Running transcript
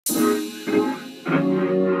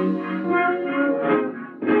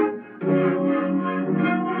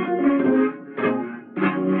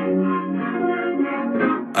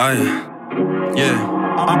Yeah.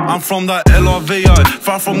 I'm from that LRVO,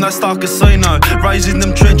 far from that star casino. Raising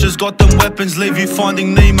them trenches, got them weapons, leave you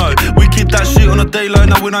finding Nemo. We keep that shit on a day low,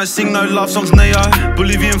 now we don't sing no love songs, Neo.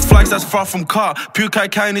 Bolivian flags, that's far from cut. Pure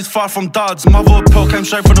cocaine is far from duds. Mother of pearl came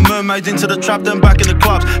straight from the mermaids into the trap, then back in the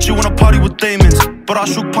clubs. She wanna party with demons, but I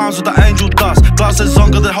shook palms with the angel dust. Glasses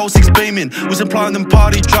on, got the whole six beaming. Was implying them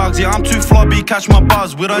party drugs. Yeah, I'm too floppy, catch my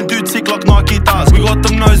buzz. We don't do tick like Nike does. We got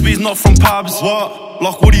them nosebees, not from pubs. What?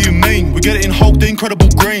 Like, what do you mean? We get it in Hulk, the incredible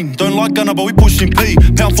green. Don't like Gunner, but we pushing P.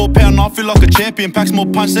 Pound for pound, I feel like a champion. Packs more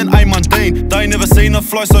punch than A. Mundine. They ain't never seen a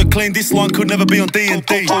flow so clean. This line could never be on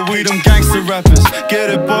DND. Oh, we them gangster rappers, get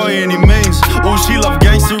it by any means. Oh, she love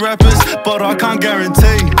gangster rappers, but I can't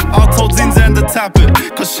guarantee. I told Zinny to tap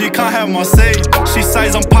it, cause she can't have my seed. She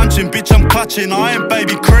says I'm punching, bitch I'm clutching, I ain't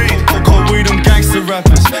baby Creed. Call we them gangster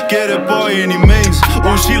rappers, get it by any means.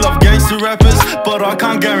 Oh, she love gangster rappers, but I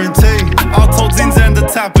can't guarantee. I told Zinny to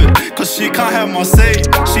tap it, cause she can't have my seed.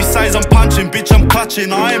 She says I'm punching, bitch I'm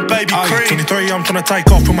clutching, I ain't baby Creed. 23, I'm tryna take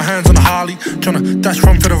off with my hands on the Harley, tryna dash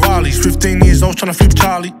from Federales. 15 years old, tryna flip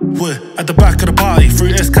Charlie. We're at the back of the party,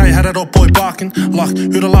 through SK, had that old boy barking. Like,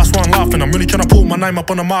 who the last one laughing? I'm really tryna put my name up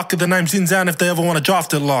on the market. The name's in Zan if they ever wanna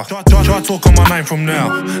draft it, like. Try talk on my name from now.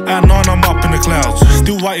 At 9, I'm up in the clouds,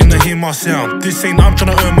 still waiting to hear my sound. This scene, I'm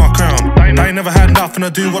tryna earn my crown. They ain't never had nothing to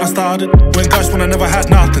do what I started. Went ghost when I never had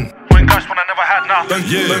nothing.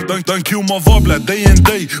 Don't kill my vibe, lad,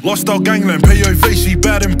 DND. Lifestyle gangland, POV, she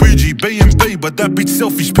bad and bougie. B&B, but that bitch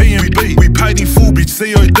selfish, PNB. We paid in full, bitch,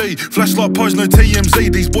 COD. Flashlight pose, no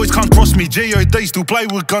TMZ. These boys can't cross me, GOD. Still play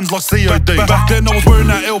with guns like COD. Back then I was wearing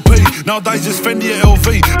that LP, nowadays just Fendi at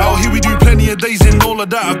LV. Out here we do plenty of days in all of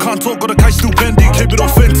that. I can't talk, got the case still pending. Keep it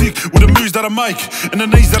authentic with the moves that I make and the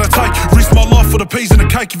knees that I take. Risk my life for the peas and the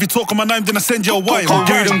cake. If you talk on my name, then I send you away. Oh,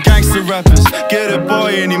 we them gangster rappers, get it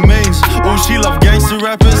by any means. Oh, she love gangster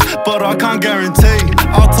rappers, but I can't guarantee.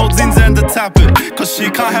 I told Zinny to tap it, cause she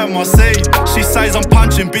can't have my seed. She says I'm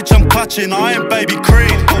punching, bitch I'm clutching, I ain't baby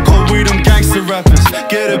Creed. Call we them gangster rappers,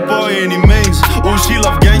 get it by any means. Oh, she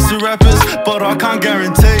love gangster rappers, but I can't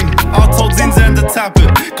guarantee. I told Zinny to tap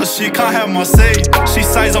it, cause she can't have my seed. She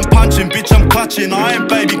says I'm punching, bitch I'm clutching, I ain't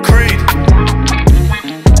baby Creed.